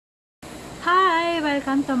Hi!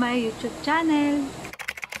 Welcome to my YouTube channel.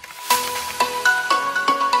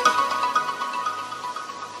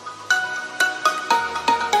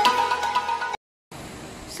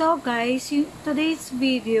 So guys, today's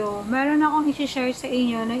video, meron akong i-share sa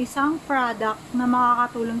inyo na isang product na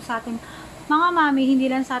makakatulong sa ating mga mami, hindi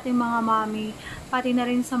lang sa ating mga mami, pati na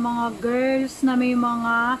rin sa mga girls na may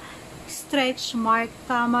mga stretch mark,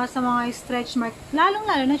 tama sa mga stretch mark,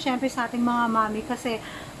 lalong-lalo na syempre sa ating mga mami kasi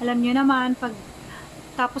alam nyo naman, pag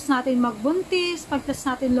tapos natin magbuntis, pagtas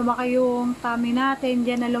natin lumaki yung tummy natin,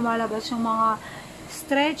 diyan na lumalabas yung mga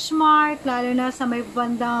stretch mark, lalo na sa may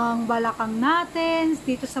bandang balakang natin,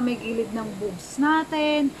 dito sa may gilid ng boobs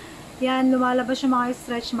natin. Yan, lumalabas yung mga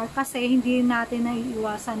stretch mark kasi hindi natin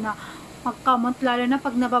naiiwasan na magkamot, lalo na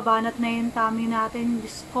pag nababanat na yung tummy natin.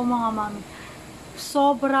 Diyos ko mga mami,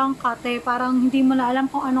 sobrang kate, parang hindi mo na alam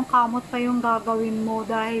kung anong kamot pa yung gagawin mo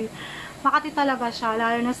dahil makati talaga siya,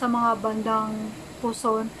 lalo na sa mga bandang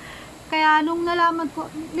puson. Kaya nung nalaman ko,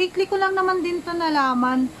 lately ko lang naman din to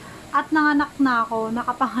nalaman, at nanganak na ako,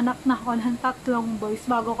 nakapanganak na ako ng 3 boys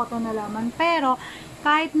bago ko to nalaman. Pero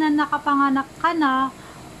kahit na nakapanganak ka na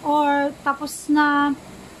or tapos na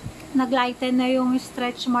naglighten na yung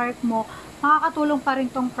stretch mark mo, makakatulong pa rin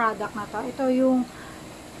tong product na to. Ito yung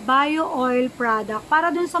bio oil product. Para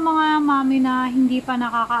dun sa mga mami na hindi pa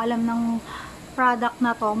nakakaalam ng product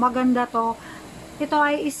na to, maganda to. Ito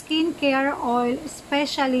ay skincare oil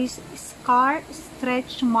specialist scar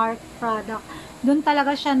stretch mark product. Doon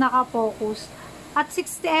talaga siya nakapokus. At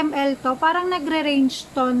 60 ml to, parang nagre-range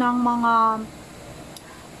to ng mga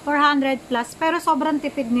 400 plus. Pero sobrang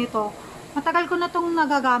tipid nito. Matagal ko na tong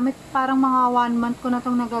nagagamit. Parang mga 1 month ko na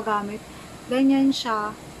tong nagagamit. Ganyan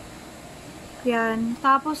siya. Yan.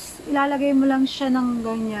 Tapos, ilalagay mo lang siya ng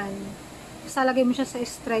ganyan. Isalagay mo siya sa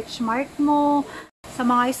stretch mark mo, sa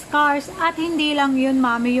mga scars. At hindi lang yun,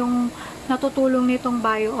 mami, yung natutulong nitong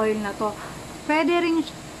bio oil na to. Pwede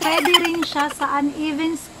rin siya sa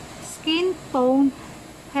uneven skin tone,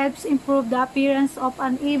 helps improve the appearance of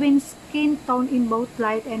uneven skin tone in both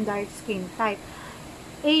light and dark skin type.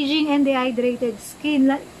 Aging and dehydrated skin,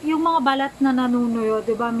 yung mga balat na nanunuyo,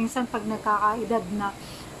 'di ba? Minsan pag nagkakaedad na,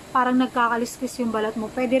 parang nagkakaliskis yung balat mo,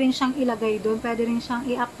 pwede rin siyang ilagay doon, pwede rin siyang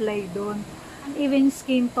i-apply doon. Uneven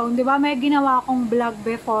skin tone, 'di ba? May ginawa akong vlog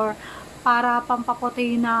before para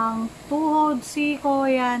pampaputi ng tuhod, siko,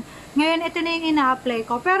 yan. Ngayon, ito na yung ina-apply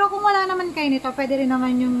ko. Pero kung wala naman kayo nito, pwede rin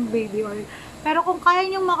naman yung baby oil. Pero kung kaya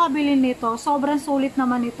nyo makabili nito, sobrang sulit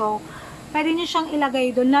naman ito. Pwede nyo siyang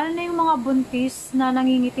ilagay doon. Lalo na yung mga buntis na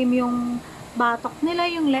nangingitim yung batok nila,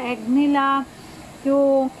 yung leeg nila,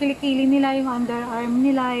 yung kilikili nila, yung underarm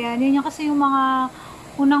nila. Yan. Yan yung kasi yung mga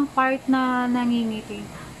unang part na nangingitim.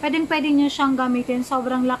 Pwede nyo siyang gamitin.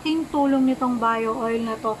 Sobrang laking tulong nitong bio oil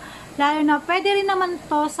na to. Lalo na, pwede rin naman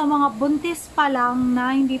to sa mga buntis pa lang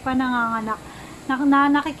na hindi pa nanganganak. Na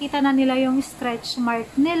nakikita na nila yung stretch mark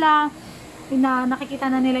nila, na nakikita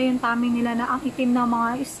na nila yung tummy nila na ang itim ng mga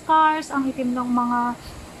scars, ang itim ng mga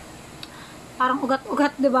parang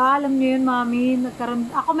ugat-ugat, diba? Alam niyo yun, mami.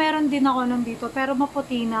 Ako meron din ako nandito, pero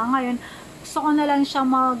maputi na. Ngayon, gusto ko na lang siya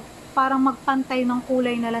parang magpantay ng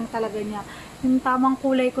kulay na lang talaga niya. Yung tamang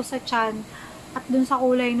kulay ko sa tiyan at dun sa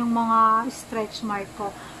kulay ng mga stretch mark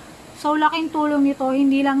ko. So, laking tulong nito,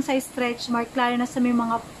 hindi lang sa stretch mark, lalo na sa may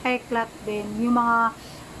mga peklat din. Yung mga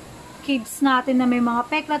kids natin na may mga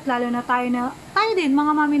peklat, lalo na tayo din,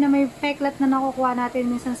 mga mami na may peklat na nakukuha natin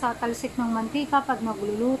minsan sa talsik ng mantika pag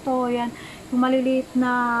nagluluto, yan. Yung maliliit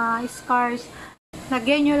na scars,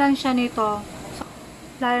 lagyan nyo lang siya nito. So,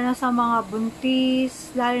 lalo na sa mga buntis,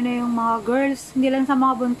 lalo na yung mga girls, hindi lang sa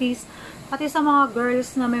mga buntis, pati sa mga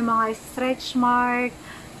girls na may mga stretch mark.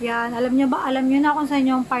 Yan, alam nyo na kung saan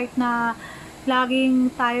yung part na laging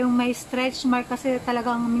tayong may stretch mark kasi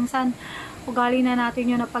talagang minsan ugali na natin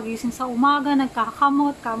yun na pagising sa umaga,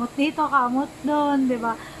 nagkakamot, kamot dito, kamot doon,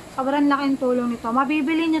 diba? Sobrang laking tulong nito.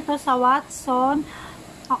 Mabibili nyo to sa Watson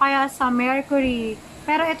o kaya sa Mercury.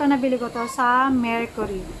 Pero ito, nabili ko to sa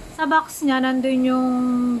Mercury. Sa box niya, nandun yung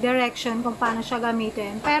direction kung paano siya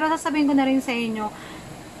gamitin. Pero sasabihin ko na rin sa inyo,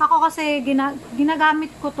 ako kasi ginagamit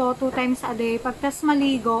ko to 2 times a day. Pagtas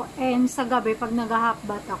maligo and sa gabi pag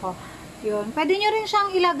nag-half-bath ako. Yun. Pwede nyo rin siyang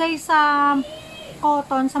ilagay sa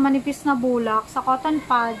cotton, sa manipis na bulak, sa cotton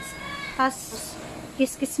pads. Tapos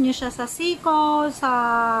kiss-kiss nyo siya sa siko, sa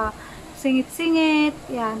singit-singit.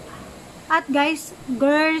 Yan. At guys,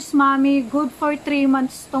 girls, mami, good for 3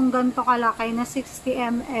 months tong ganito kalaki na 60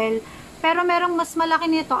 ml. Pero merong mas malaki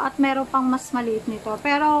nito at meron pang mas maliit nito.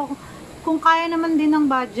 Pero kung kaya naman din ng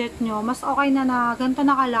budget nyo, mas okay na ganito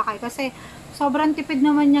nakalaki kasi sobrang tipid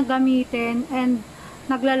naman niya gamitin and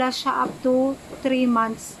naglalas siya up to 3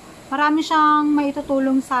 months. Marami siyang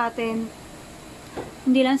maitutulong sa atin.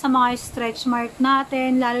 Hindi lang sa mga stretch mark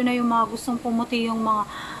natin, lalo na yung mga gustong pumuti yung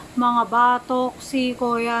mga batok,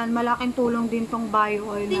 siko, yan. Malaking tulong din tong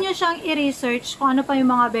bio oil. Hindi nyo siyang i-research kung ano pa yung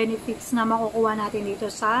mga benefits na makukuha natin dito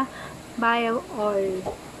sa bio oil.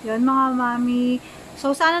 Yun mga mami.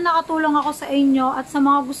 So, sana nakatulong ako sa inyo. At sa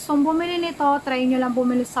mga gustong bumili nito, try nyo lang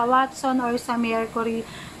bumili sa Watson or sa Mercury.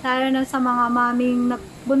 Lalo na sa mga maming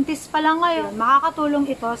nagbuntis pa lang ngayon, makakatulong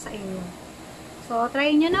ito sa inyo. So,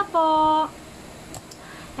 try nyo na po.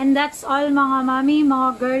 And that's all mga mami,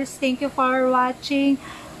 mga girls. Thank you for watching.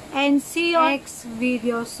 And see you next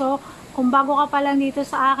video. So, kung bago ka pa lang dito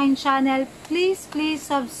sa aking channel, please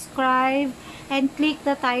subscribe and click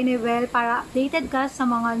the tiny bell para updated ka sa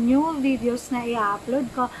mga new videos na i-upload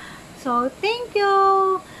ko. So, thank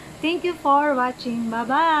you! Thank you for watching.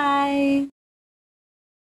 Bye-bye!